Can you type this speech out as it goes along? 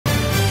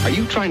Are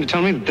you trying to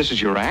tell me that this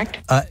is your act?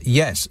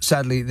 Yes,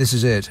 sadly, this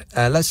is it.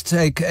 Let's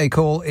take a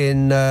call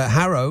in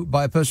Harrow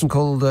by a person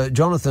called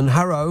Jonathan.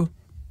 Harrow.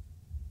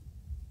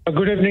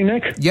 Good evening,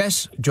 Nick.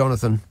 Yes,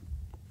 Jonathan.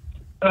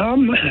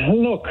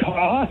 Look,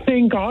 I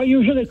think I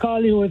usually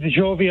call you with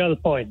jovial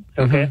points,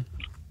 okay?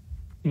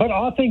 Mm-hmm. But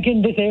I think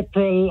in this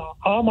April,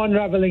 I'm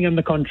unravelling and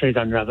the country's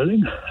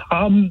unravelling.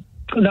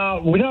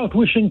 Now, without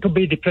wishing to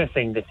be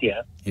depressing this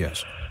year.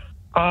 Yes.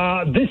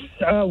 This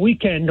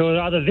weekend, or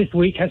rather this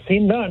week, has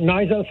seen the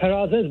Nigel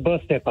Farage's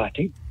birthday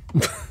party.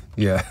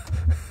 Yeah.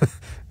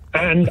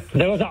 And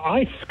there was an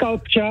ice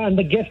sculpture, and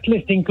the guest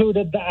list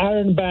included the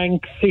Aaron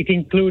Banks. It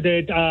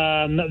included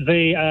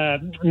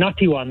the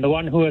nutty one, the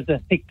one who was a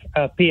thick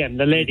PM,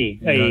 the lady.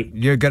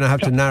 You're going to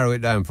have to narrow it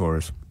down for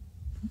us.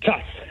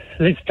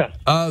 Liz Truss.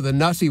 Oh, the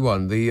nutty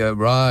one.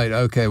 Right,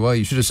 OK. Well,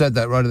 you should have said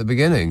that right at the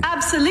beginning.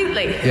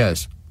 Absolutely.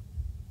 Yes.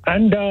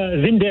 And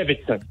Zim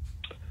Davidson.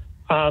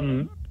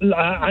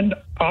 And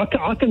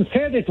I can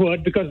say this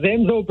word because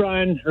James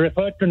O'Brien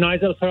referred to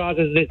Nigel Farage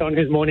as this on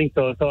his morning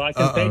show, so I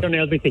can say it on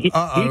LBC.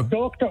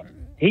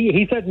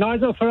 He said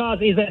Nigel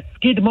Farage is a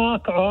skid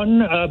mark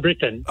on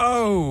Britain.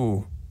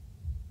 Oh.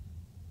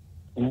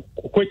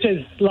 Which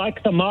is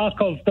like the mark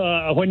of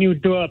when you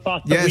do a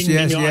pass the wind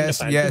in your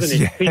underpants,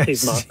 isn't it?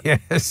 Feces mark.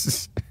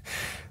 Yes.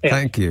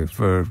 Thank you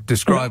for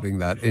describing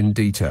that in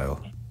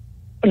detail.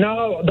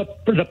 Now,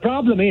 the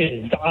problem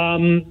is,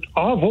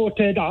 I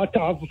voted, I've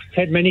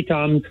said many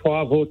times who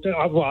I voted,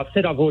 I've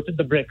said I voted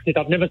the Brexit.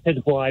 I've never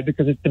said why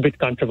because it's a bit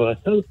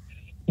controversial.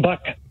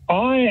 But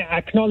I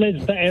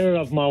acknowledge the error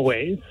of my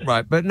ways.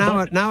 Right, but now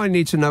I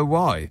need to know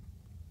why.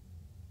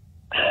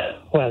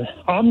 Well,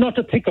 I'm not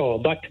a tickle,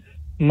 but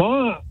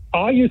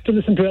I used to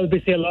listen to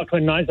LBC a lot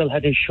when Nigel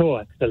had his show,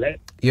 actually.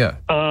 Yeah.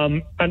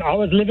 And I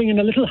was living in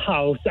a little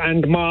house,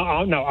 and no,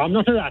 I'm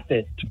not a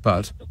racist.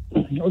 But?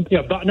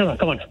 Yeah, but no,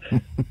 come on.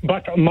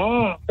 But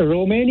my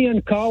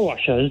Romanian car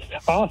washers,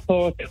 I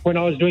thought when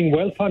I was doing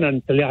well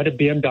financially, I had a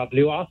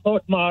BMW, I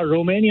thought my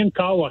Romanian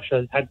car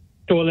washers had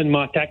stolen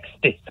my tax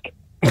disc.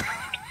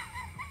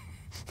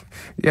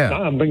 Yeah.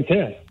 No, I'm being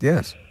serious.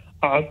 Yes.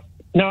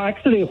 Now,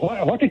 actually,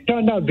 what it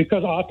turned out,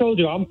 because I told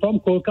you I'm from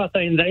Kolkata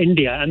in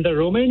India, and the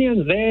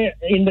Romanians there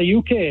in the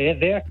UK,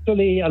 they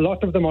actually, a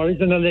lot of them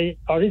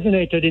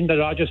originated in the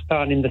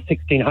Rajasthan in the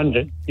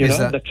 1600s,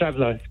 the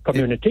traveller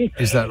community.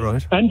 Is that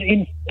right? And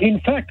in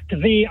fact,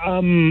 the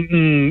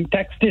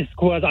tax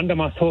disc was under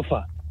my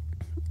sofa.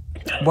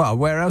 Well,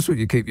 where else would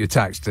you keep your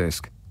tax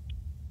disc?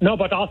 No,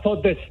 but I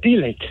thought they'd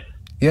steal it.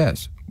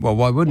 Yes. Well,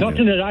 why wouldn't Not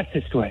in a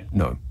racist way.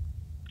 No.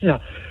 Yeah.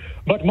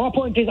 But my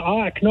point is,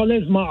 I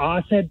acknowledge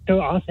I said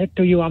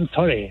to you, I'm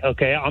sorry,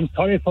 okay? I'm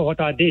sorry for what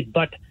I did.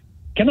 But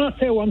can I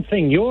say one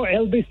thing? Your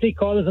LBC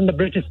callers and the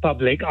British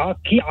public, I'll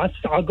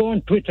go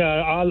on Twitter,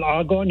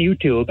 I'll go on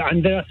YouTube,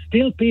 and there are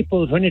still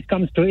people, when it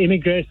comes to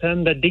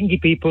immigration, the dingy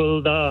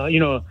people,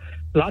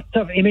 lots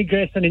of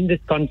immigration in this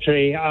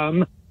country.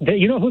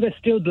 You know who they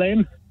still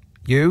blame?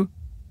 You?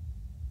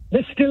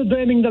 They're still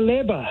blaming the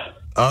Labour.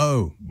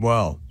 Oh,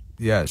 well...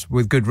 Yes,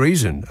 with good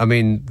reason. I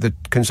mean, the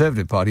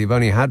Conservative Party have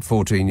only had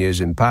 14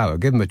 years in power.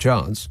 Give them a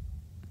chance.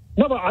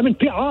 No, but I mean,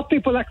 are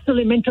people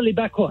actually mentally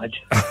backward?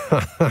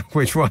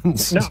 Which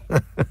ones?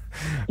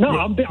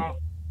 No,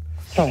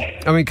 sorry.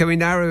 I mean, can we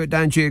narrow it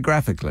down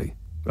geographically,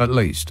 at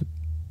least?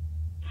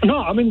 No,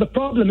 I mean, the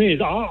problem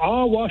is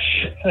I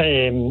watch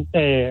a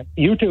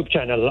YouTube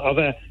channel of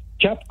a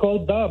chap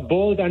called The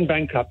Bold and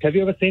Bankrupt. Have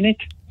you ever seen it?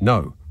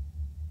 No.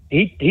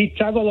 He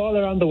travels all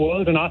around the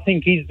world, and I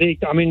think he's a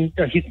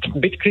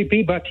bit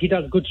creepy, but he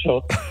does good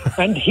show.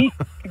 And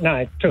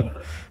it's true.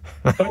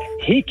 But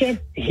he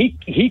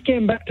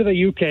came back to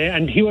the UK,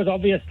 and he was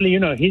obviously,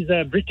 he's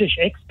a British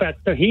expat,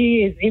 so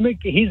he's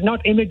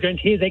not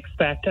immigrant, he's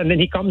expat, and then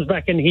he comes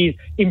back and he's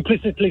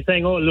implicitly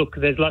saying, oh, look,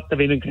 there's lots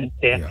of immigrants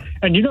there. Yeah.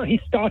 And he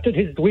started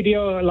his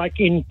video like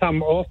in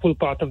some awful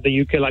part of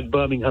the UK, like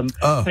Birmingham.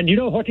 Oh. And you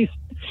know what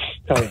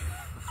sorry.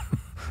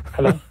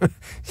 Hello?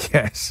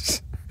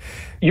 Yes.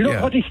 You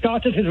know what he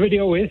started his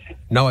video with?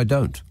 No, I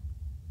don't.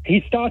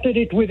 He started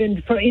it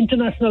for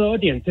international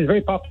audience. It's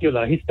very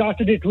popular. He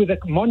started it with a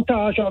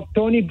montage of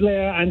Tony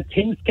Blair and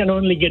things can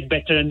only get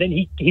better. And then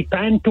he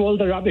panned to all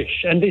the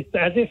rubbish. And it's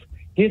as if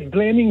he's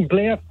blaming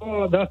Blair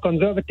for the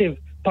Conservative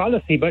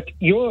policy. But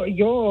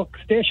your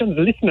station's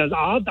listeners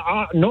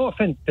are no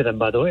offense to them,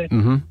 by the way.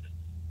 Mm-hmm.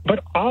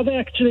 But are they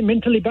actually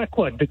mentally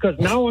backward? Because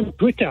now on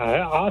Twitter,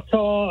 I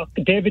saw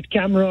David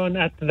Cameron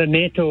at the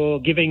NATO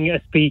giving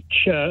a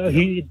speech.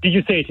 Did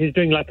you say it? He's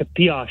doing like a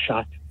PR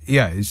shot.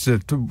 Yeah, he's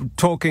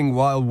talking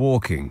while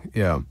walking,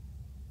 yeah.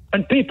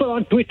 And people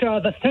on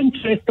Twitter, the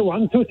centrists, the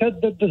ones who said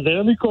that the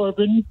Jeremy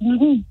Corbyn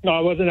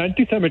was an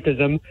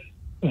anti-Semitism,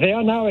 they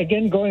are now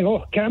again going,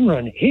 oh,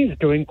 Cameron, he's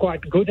doing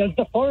quite good as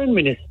the foreign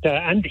minister.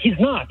 And he's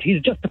not.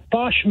 He's just a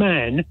posh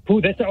man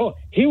who they say, oh,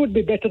 he would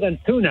be better than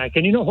Sunak.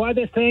 And you know why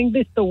they're saying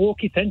this, the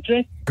wokey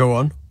centrists? Go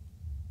on.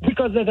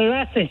 Because they're the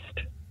racist.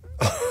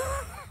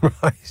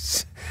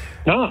 Right.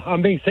 No,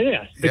 I'm being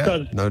serious.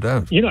 Because, no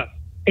doubt.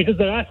 It is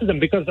the racism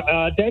because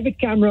David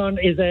Cameron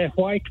is a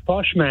white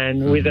posh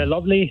man with a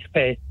lovely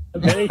face.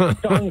 very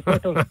strong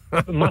sort of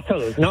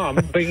muscles. No,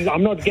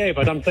 I'm not gay,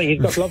 but I'm saying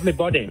he's got lovely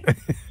body.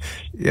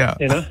 Yeah.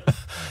 You know?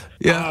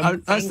 Yeah,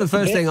 that's the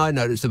first thing I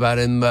noticed about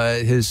him,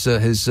 his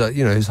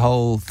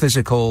whole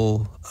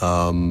physical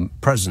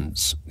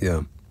presence,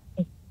 yeah.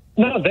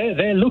 No,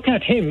 they look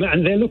at him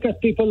and they look at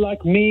people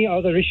like me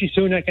or the Rishi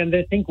Sunak and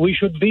they think we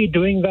should be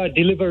doing the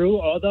Deliveroo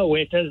or the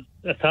waiters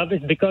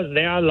service because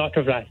there are a lot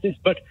of racists.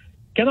 But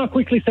can I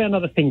quickly say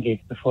another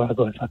thingy before I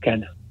go, if I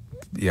can?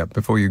 Yeah,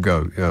 before you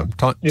go, yeah.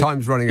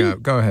 Time's running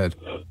out. Go ahead.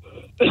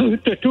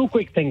 The two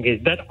quick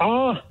thingies that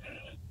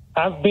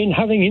I've been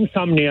having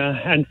insomnia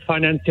and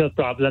financial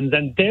problems,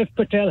 and Dev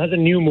Patel has a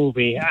new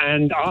movie,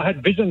 and I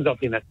had visions of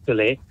him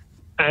actually.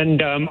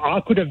 And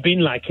I could have been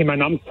like him,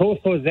 and I'm so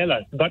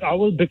zealous. But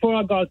before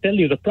I go, I'll tell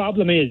you, the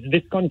problem is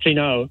this country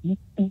now,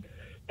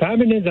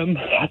 feminism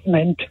has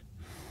meant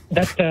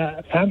that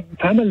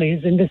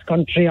families in this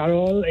country are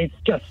all, it's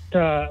just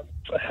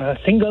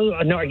single.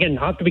 No, again,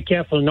 I have to be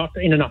careful, not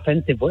in an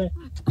offensive way.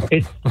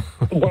 It's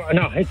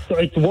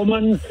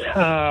women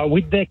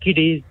with their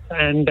kiddies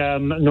and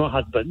no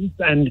husbands.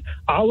 And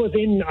I was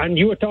and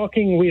you were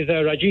talking with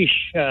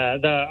Rajesh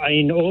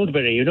in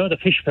Oldbury, you know, the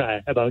fish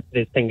fry about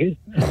this thing.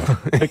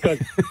 Because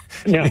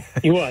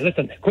you are.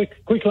 Listen,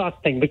 quick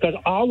last thing. Because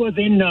I was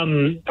in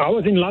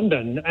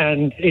London,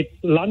 and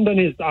London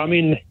is. I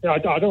mean, I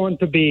don't want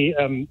to be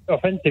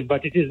offensive,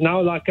 but it is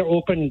now like an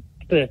open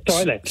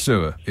toilet.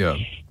 Sewer, yeah.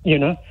 You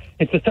know,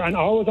 and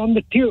I was on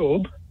the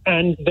tube,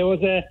 and there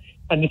was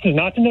and this is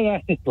not in a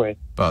racist way,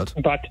 but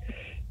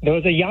there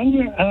was a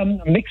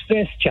young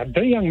mixed-race chap,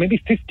 very young, maybe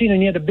 15, and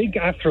he had a big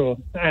afro,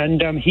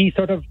 and he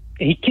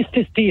kissed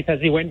his teeth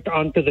as he went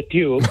onto the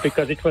tube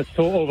because it was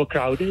so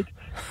overcrowded.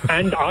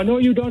 And I know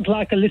you don't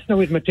like a listener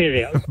with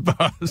material.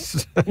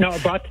 No,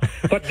 but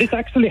this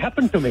actually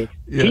happened to me.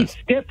 Yes.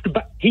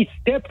 He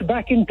stepped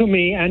back into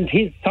me, and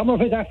some of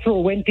his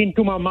afro went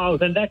into my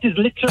mouth, and that is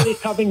literally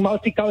shoving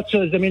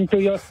multiculturalism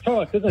into your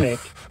throat, isn't it?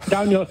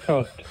 Down your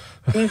throat.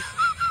 You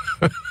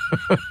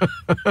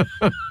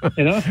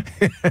know?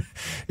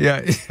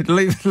 Yeah,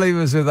 leave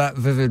us with that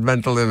vivid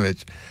mental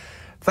image.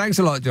 Thanks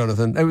a lot,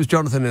 Jonathan. It was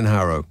Jonathan in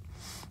Harrow.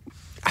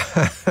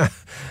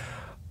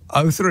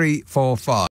 0345